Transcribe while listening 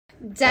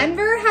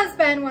Denver has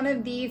been one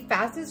of the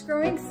fastest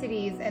growing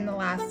cities in the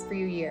last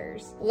few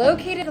years.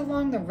 Located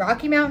along the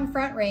Rocky Mountain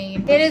Front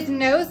Range, it is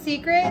no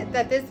secret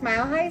that this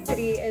mile-high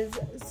city is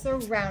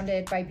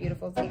surrounded by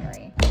beautiful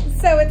scenery.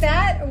 So with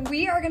that,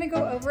 we are gonna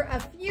go over a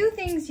few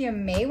things you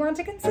may want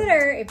to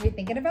consider if you're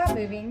thinking about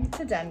moving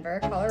to Denver,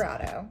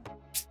 Colorado.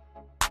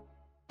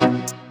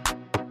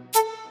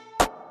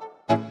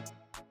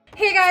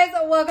 Hey guys,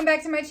 welcome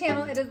back to my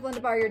channel. It is Linda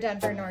Barr, your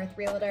Denver North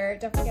Realtor.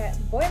 Don't forget,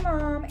 boy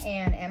mom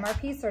and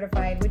MRP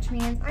certified, which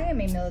means I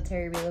am a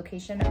military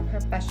relocation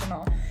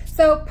professional.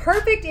 So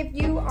perfect if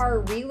you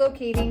are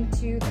relocating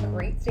to the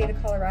great state of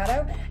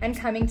Colorado and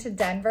coming to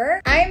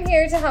Denver. I am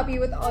here to help you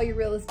with all your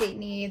real estate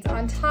needs,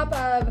 on top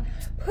of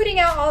putting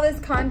out all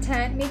this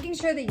content, making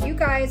sure that you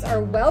guys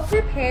are well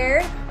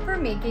prepared for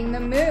making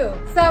the move.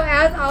 So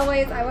as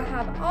always, I will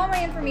have all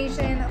my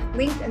information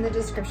linked in the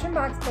description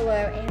box below,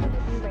 and it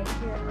will be right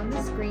here on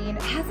the screen.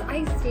 As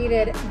I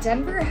stated,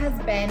 Denver has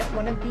been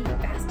one of the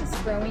fastest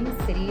growing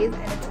cities,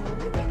 and it's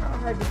really not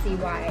hard to see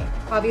why.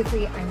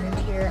 Obviously, I moved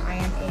here. I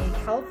am a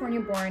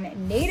California-born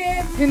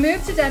native who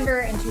moved to Denver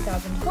in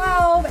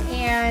 2012,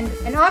 and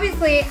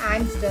obviously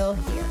I'm still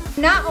here.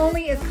 Not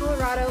only is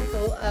Colorado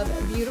full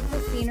of beautiful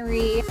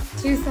scenery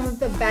to some of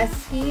the best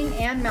skiing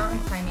and mountain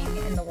climbing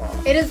in the world,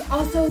 it is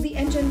also the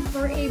engine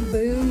for a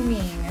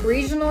booming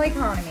regional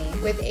economy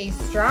with a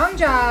strong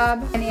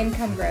job and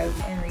income growth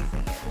in recent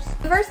years.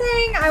 The first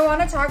thing I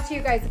want to talk to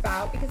you guys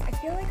about, because I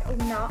feel like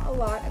not a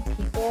lot of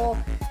people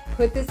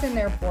put this in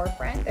their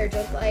forefront. They're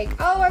just like,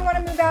 oh, I want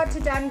to move out to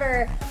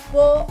Denver.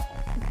 Well,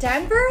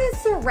 Denver is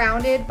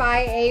surrounded by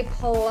a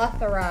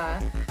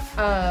plethora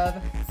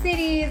of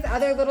cities,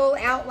 other little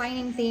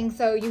outlining things.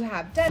 So you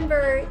have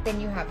Denver, then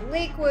you have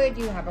Lakewood,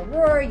 you have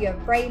Aurora, you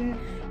have Brighton,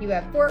 you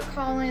have Fort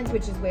Collins,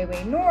 which is way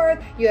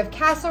north, you have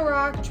Castle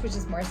Rock, which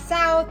is more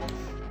south.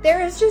 There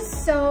is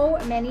just so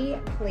many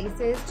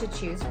places to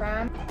choose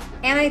from.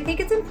 And I think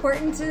it's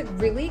important to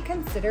really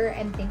consider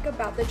and think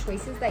about the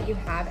choices that you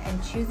have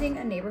and choosing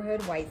a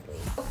neighborhood wisely.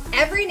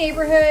 Every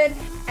neighborhood,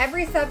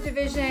 every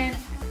subdivision,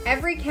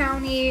 every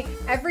county,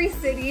 every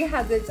city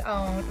has its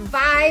own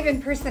vibe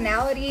and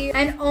personality,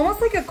 and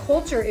almost like a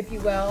culture, if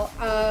you will,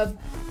 of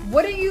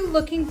what are you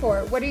looking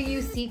for? What are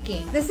you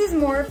seeking? This is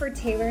more for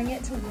tailoring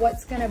it to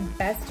what's gonna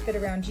best fit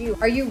around you.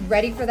 Are you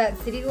ready for that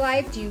city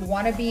life? Do you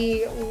wanna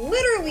be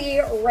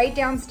literally right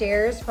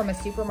downstairs from a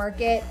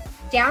supermarket?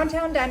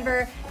 Downtown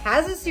Denver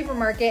has a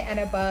supermarket and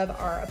above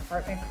are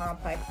apartment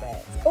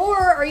complexes. Or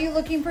are you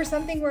looking for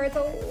something where it's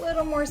a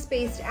little more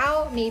spaced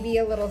out, maybe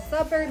a little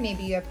suburb,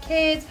 maybe you have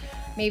kids,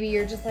 maybe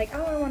you're just like,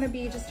 oh, I want to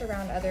be just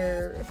around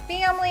other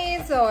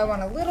families, so I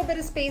want a little bit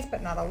of space,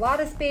 but not a lot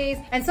of space,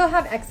 and still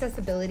have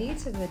accessibility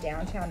to the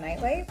downtown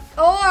nightlife.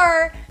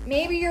 Or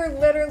maybe you're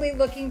literally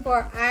looking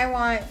for, I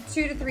want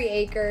 2 to 3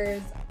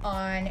 acres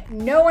on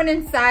no one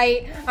in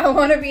sight. I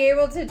want to be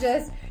able to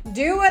just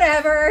do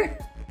whatever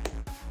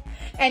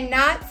and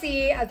not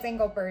see a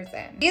single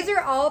person. These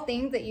are all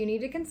things that you need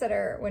to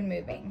consider when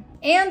moving.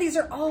 And these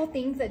are all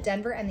things that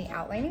Denver and the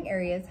outlying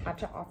areas have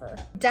to offer.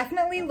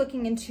 Definitely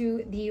looking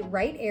into the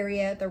right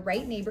area, the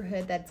right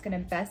neighborhood that's gonna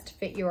best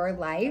fit your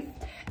life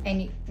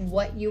and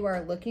what you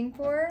are looking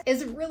for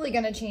is really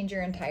gonna change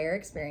your entire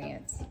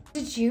experience.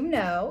 Did you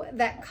know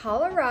that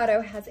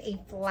Colorado has a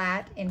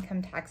flat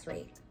income tax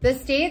rate? The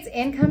state's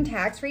income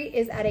tax rate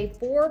is at a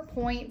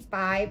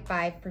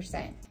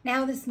 4.55%.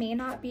 Now, this may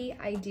not be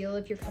ideal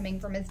if you're coming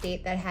from a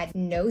state that had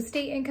no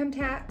state income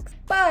tax,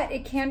 but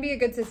it can be a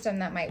good system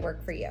that might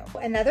work for you.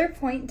 Another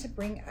point to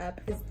bring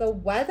up is the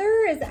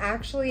weather is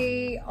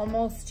actually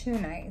almost too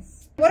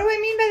nice. What do I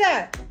mean by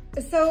that?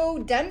 So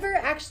Denver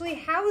actually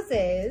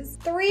houses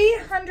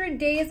 300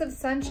 days of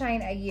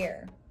sunshine a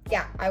year.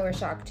 Yeah, I was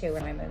shocked too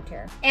when I moved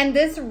here. And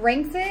this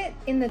ranks it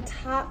in the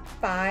top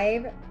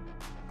 5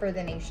 for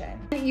the nation.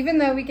 Even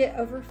though we get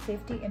over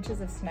 50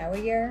 inches of snow a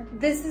year,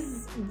 this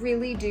is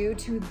really due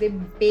to the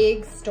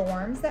big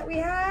storms that we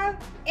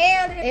have,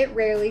 and it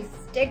rarely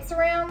sticks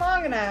around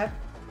long enough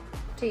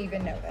to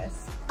even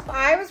notice.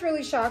 I was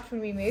really shocked when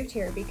we moved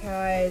here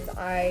because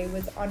I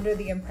was under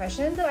the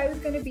impression that I was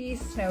gonna be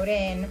snowed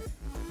in,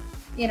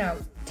 you know,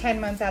 10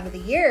 months out of the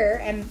year.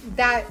 And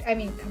that, I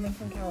mean, coming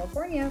from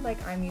California,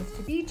 like, I'm used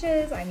to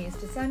beaches, I'm used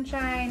to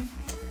sunshine.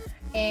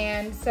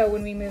 And so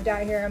when we moved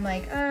out here, I'm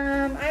like,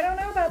 I don't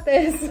know about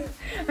this.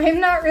 I'm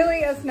not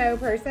really a snow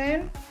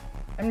person.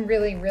 I'm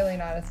really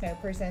not a snow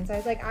person. So I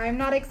was like, I'm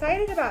not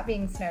excited about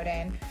being snowed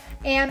in.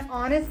 And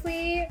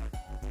honestly,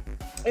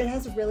 it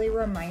has really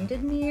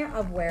reminded me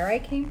of where I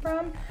came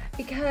from,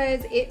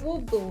 because it will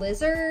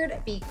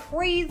blizzard, be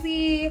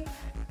crazy,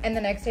 and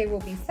the next day will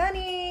be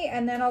sunny,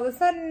 and then all of a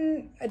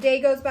sudden a day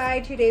goes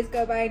by, 2 days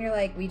go by, and you're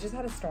like, we just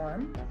had a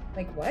storm.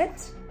 Like,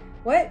 what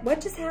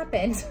just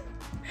happened?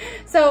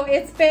 So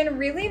it's been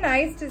really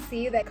nice to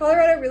see that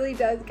Colorado really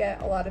does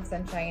get a lot of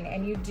sunshine,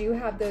 and you do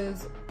have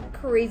those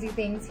crazy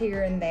things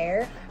here and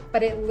there,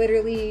 but it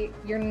literally,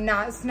 you're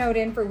not snowed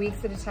in for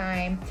weeks at a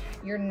time.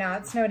 You're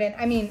not snowed in,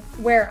 I mean,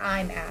 where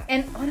I'm at.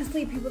 And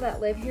honestly, people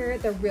that live here,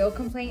 the real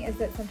complaint is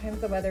that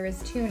sometimes the weather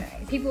is too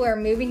nice. People are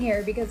moving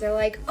here because they're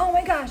like, oh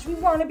my gosh, we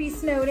wanna be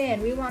snowed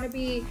in. We wanna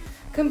be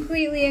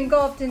completely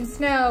engulfed in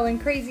snow and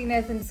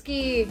craziness and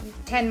ski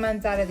 10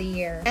 months out of the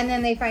year. And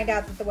then they find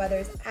out that the weather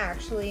is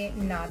actually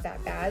not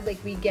that bad. Like,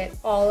 we get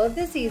all of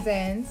the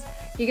seasons.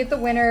 You get the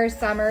winter,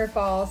 summer,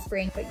 fall,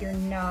 spring, but you're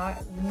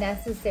not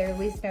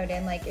necessarily snowed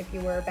in like if you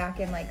were back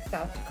in like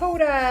South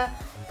Dakota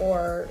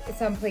or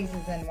some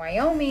places in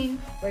Wyoming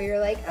where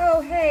you're like,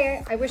 oh,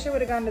 hey, I wish I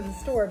would have gone to the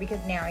store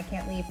because now I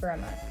can't leave for a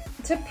month.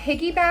 To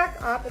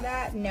piggyback off of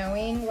that,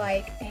 knowing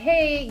like,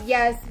 hey,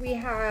 yes, we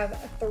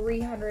have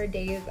 300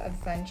 days of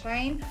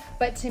sunshine,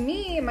 but to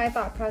me, my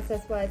thought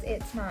process was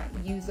it's not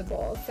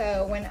usable.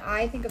 So when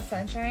I think of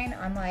sunshine,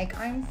 I'm like,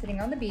 I'm sitting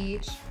on the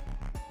beach,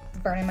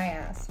 burning my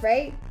ass,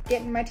 right?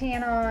 Getting my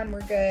tan on, we're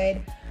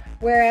good.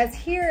 Whereas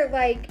here,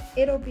 like,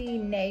 it'll be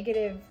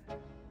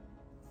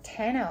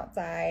 -10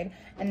 outside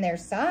and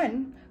there's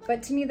sun,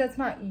 but to me that's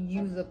not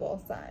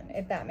usable sun,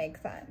 if that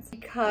makes sense.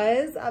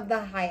 Because of the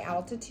high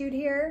altitude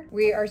here,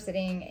 we are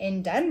sitting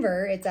in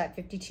Denver, it's at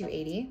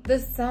 5280. The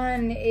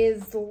sun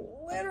is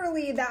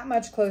literally that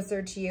much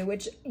closer to you,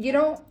 which you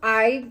don't,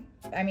 I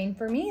mean,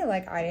 for me,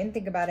 like, I didn't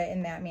think about it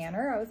in that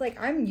manner. I was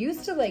like, I'm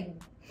used to like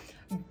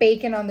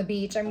baking on the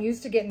beach. I'm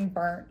used to getting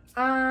burnt.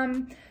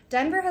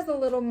 Denver has a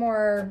little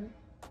more,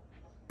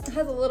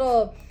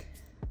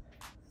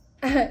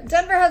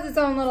 Denver has its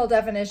own little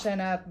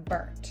definition of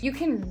burnt. You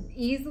can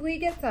easily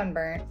get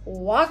sunburnt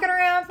walking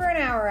around for an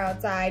hour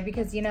outside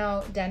because, you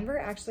know, Denver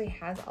actually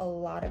has a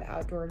lot of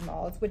outdoor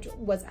malls, which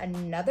was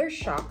another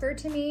shocker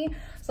to me.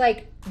 It's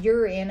like,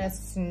 you're in a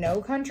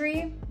snow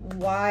country.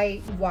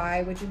 Why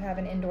would you have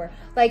an indoor?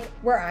 Like,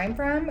 where I'm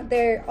from,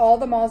 all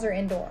the malls are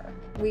indoor.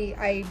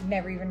 I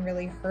never even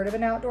really heard of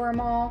an outdoor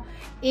mall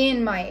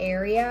in my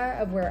area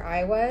of where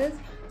I was.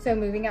 So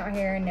moving out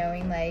here and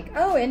knowing like,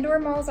 oh, indoor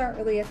malls aren't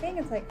really a thing.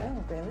 It's like,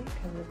 oh, really?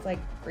 Because it's like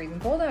freezing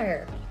cold out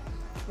here.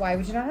 Why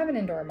would you not have an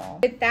indoor mall?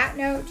 With that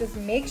note, just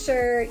make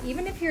sure,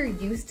 even if you're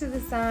used to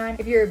the sun,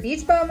 if you're a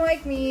beach bum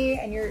like me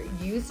and you're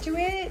used to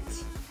it,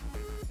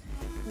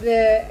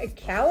 the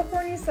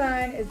California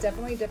sun is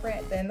definitely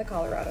different than the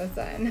Colorado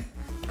sun.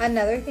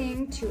 Another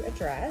thing to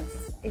address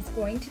is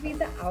going to be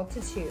the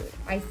altitude.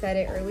 I said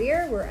it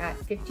earlier, we're at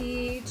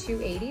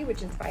 5280,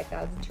 which is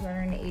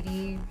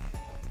 5,280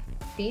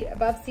 feet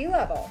above sea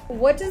level.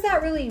 What does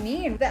that really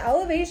mean? The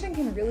elevation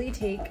can really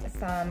take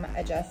some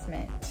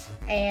adjustment.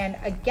 And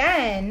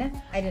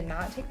again, I did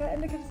not take that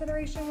into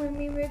consideration when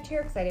we moved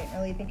here because I didn't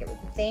really think it was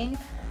a thing,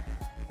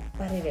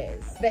 but it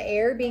is. The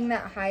air being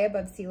that high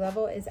above sea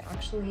level is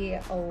actually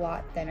a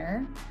lot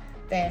thinner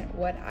than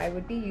what I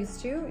would be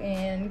used to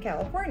in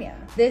California.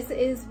 This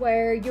is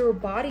where your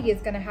body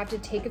is gonna have to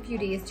take a few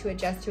days to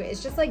adjust to it.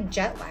 It's just like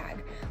jet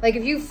lag. Like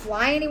if you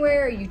fly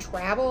anywhere or you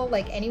travel,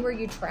 like anywhere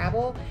you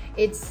travel,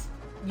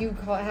 you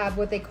have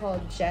what they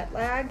call jet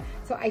lag.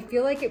 So I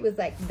feel like it was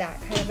like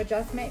that kind of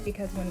adjustment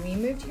because when we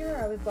moved here,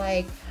 I was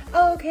like,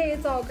 oh, okay,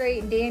 it's all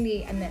great and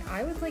dandy. And then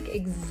I was like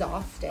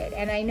exhausted.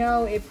 And I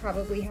know it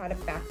probably had a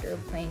factor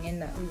of playing in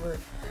that we were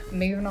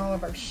moving all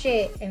of our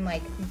shit and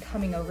like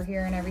coming over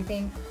here and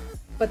everything.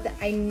 But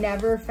I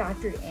never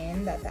factored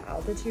in that the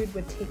altitude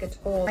would take a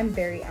toll. I'm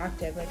very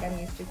active, like I'm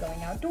used to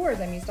going outdoors,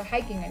 I'm used to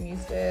hiking, I'm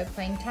used to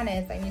playing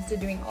tennis, I'm used to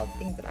doing all the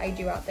things that I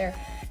do out there.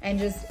 And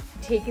just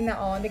taking that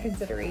all into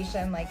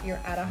consideration, like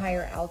you're at a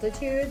higher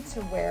altitude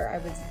to where I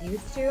was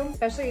used to,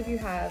 especially if you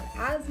have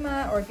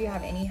asthma or if you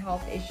have any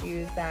health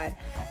issues that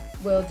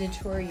will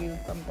deter you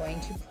from going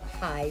to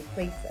high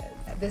places.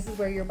 This is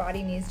where your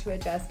body needs to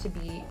adjust to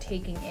be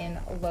taking in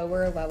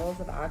lower levels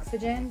of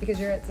oxygen because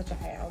you're at such a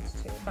high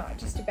altitude. Not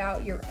just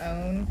about your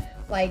own,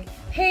 like,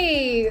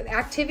 hey,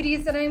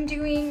 activities that I'm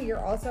doing, you're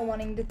also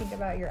wanting to think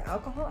about your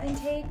alcohol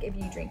intake. If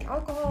you drink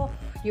alcohol,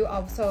 you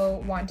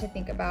also want to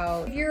think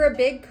about, if you're a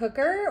big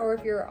cooker or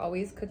if you're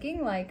always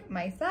cooking like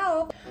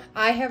myself,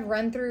 I have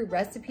run through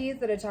recipes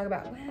that I talk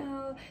about,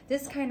 well,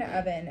 this kind of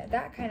oven,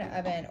 that kind of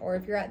oven, or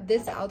if you're at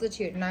this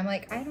altitude, and I'm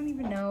like, I don't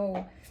even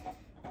know.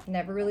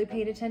 Never really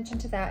paid attention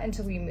to that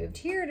until we moved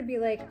here to be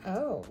like,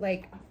 oh,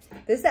 like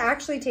this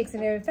actually takes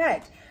into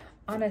effect.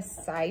 On a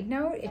side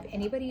note, if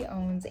anybody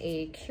owns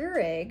a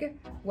Keurig,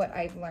 what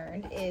I've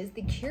learned is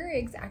the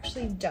Keurigs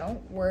actually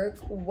don't work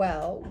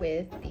well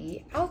with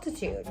the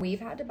altitude. We've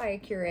had to buy a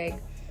Keurig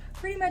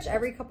pretty much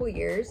every couple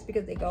years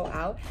because they go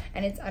out,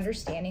 and it's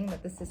understanding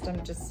that the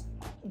system just,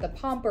 the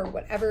pump or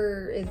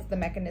whatever is the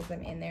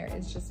mechanism in there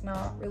is just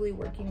not really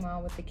working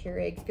well with the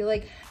Keurig. I feel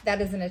like that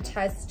is an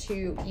attest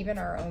to even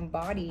our own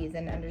bodies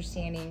and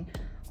understanding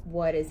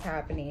what is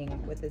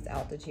happening with this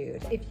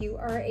altitude. If you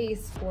are a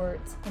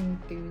sports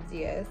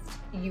enthusiast,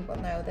 you will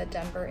know that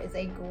Denver is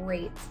a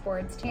great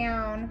sports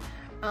town.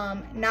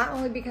 Not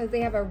only because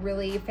they have a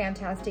really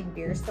fantastic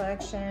beer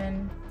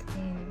selection, I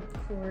mean,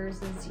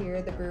 Coors is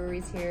here, the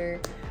brewery's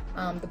here,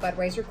 The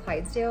Budweiser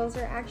Clydesdales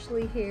are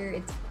actually here.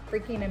 It's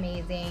freaking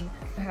amazing.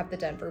 You have the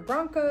Denver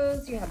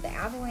Broncos, you have the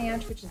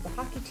Avalanche, which is the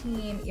hockey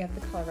team, you have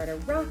the Colorado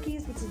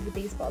Rockies, which is the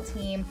baseball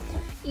team.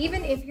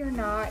 Even if you're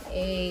not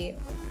if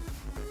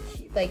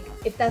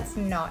that's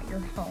not your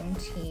home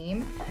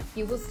team,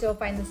 you will still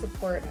find the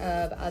support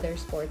of other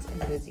sports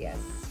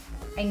enthusiasts.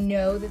 I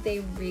know that they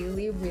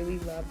really, really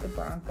love the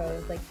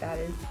Broncos. Like, that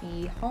is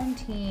the home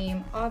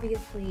team.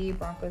 Obviously,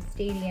 Broncos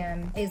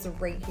Stadium is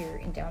right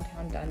here in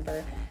downtown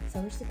Denver.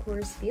 So is the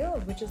Coors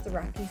Field, which is the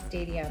Rockies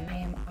Stadium. I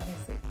am not a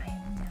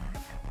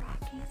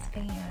Rockies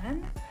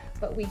fan,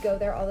 but we go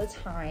there all the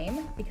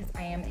time because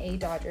I am a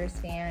Dodgers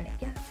fan.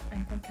 Yes,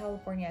 I'm from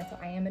California, so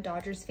I am a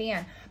Dodgers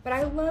fan, but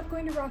I love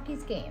going to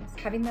Rockies games.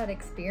 Having that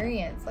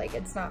experience, like,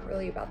 it's not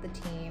really about the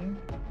team.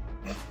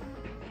 It's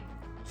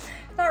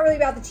not really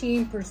about the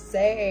team per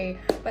se,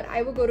 but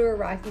I will go to a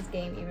Rockies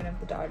game even if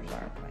the Dodgers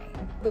aren't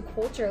playing. The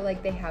culture,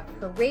 like, they have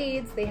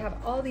parades, they have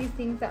all these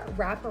things that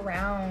wrap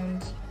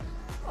around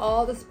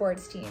all the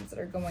sports teams that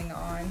are going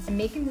on, and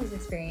making those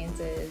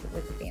experiences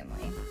with the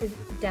family.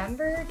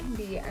 Denver can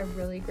be a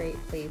really great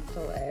place to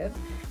live,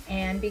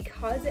 and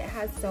because it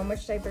has so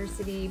much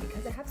diversity,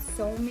 because it has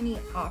so many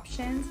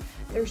options,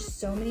 there's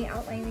so many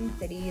outlining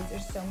cities,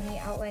 there's so many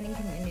outlining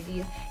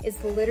communities.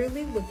 It's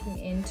literally looking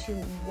into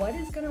what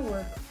is going to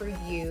work for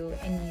you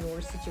in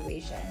your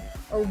situation,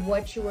 or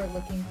what you are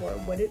looking for.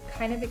 What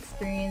kind of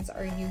experience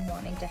are you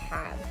wanting to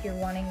have? If you're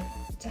wanting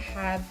to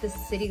have the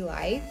city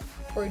life,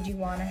 or do you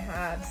want to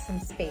have some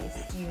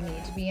space? Do you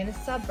need to be in a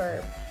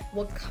suburb?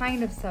 What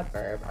kind of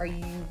suburb? Are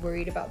you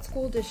worried about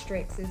school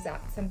districts? Is that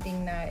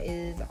something that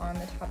is on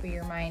the top of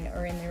your mind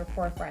or in your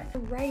forefront? The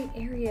right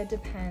area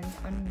depends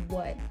on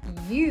what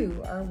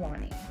you are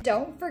wanting.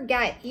 Don't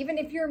forget, even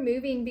if you're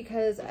moving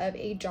because of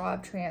a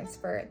job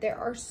transfer, there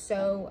are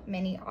so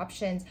many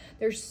options.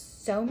 There's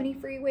so many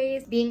free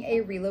ways. Being a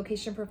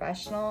relocation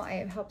professional, I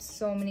have helped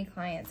so many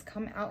clients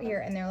come out here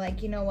and they're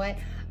like, you know what?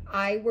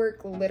 I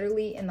work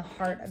literally in the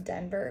heart of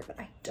Denver, but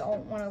I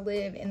don't want to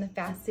live in the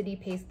fast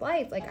city-paced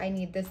life. Like, I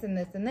need this and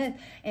this and this.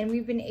 And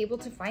we've been able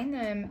to find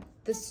them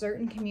the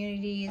certain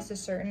communities, the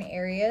certain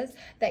areas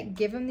that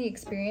give them the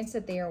experience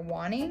that they are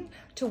wanting,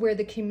 to where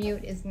the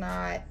commute is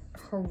not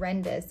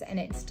horrendous and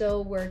it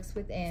still works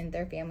within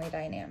their family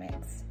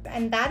dynamics.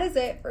 And that is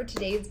it for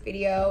today's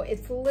video.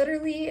 It's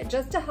literally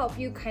just to help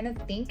you kind of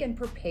think and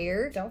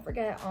prepare. Don't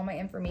forget, all my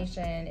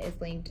information is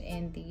linked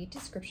in the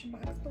description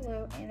box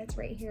below, and it's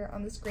right here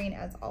on the screen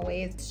as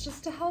always. It's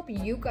just to help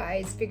you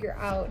guys figure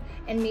out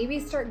and maybe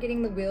start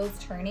getting the wheels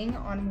turning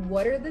on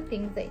what are the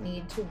things that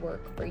need to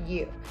work for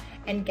you,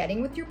 and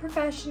getting with your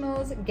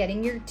professionals,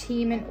 getting your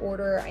team in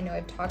order. I know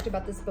I've talked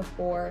about this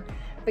before,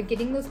 but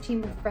getting those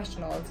team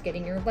professionals,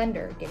 getting your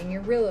lender, getting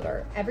your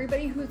realtor,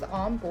 everybody who's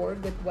on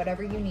board with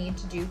whatever you need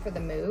to do for the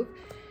move,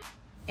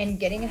 and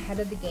getting ahead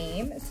of the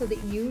game so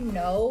that you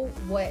know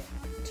what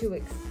to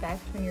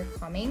expect when you're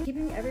coming.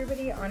 Keeping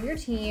everybody on your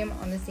team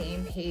on the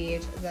same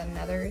page is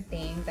another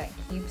thing that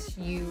keeps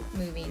you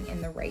moving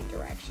in the right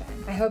direction.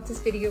 I hope this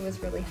video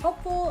was really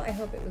helpful. I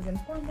hope it was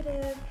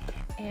informative.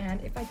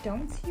 And if I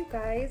don't see you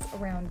guys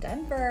around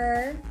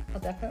Denver,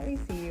 I'll definitely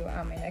see you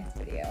on my next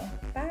video.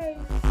 Bye.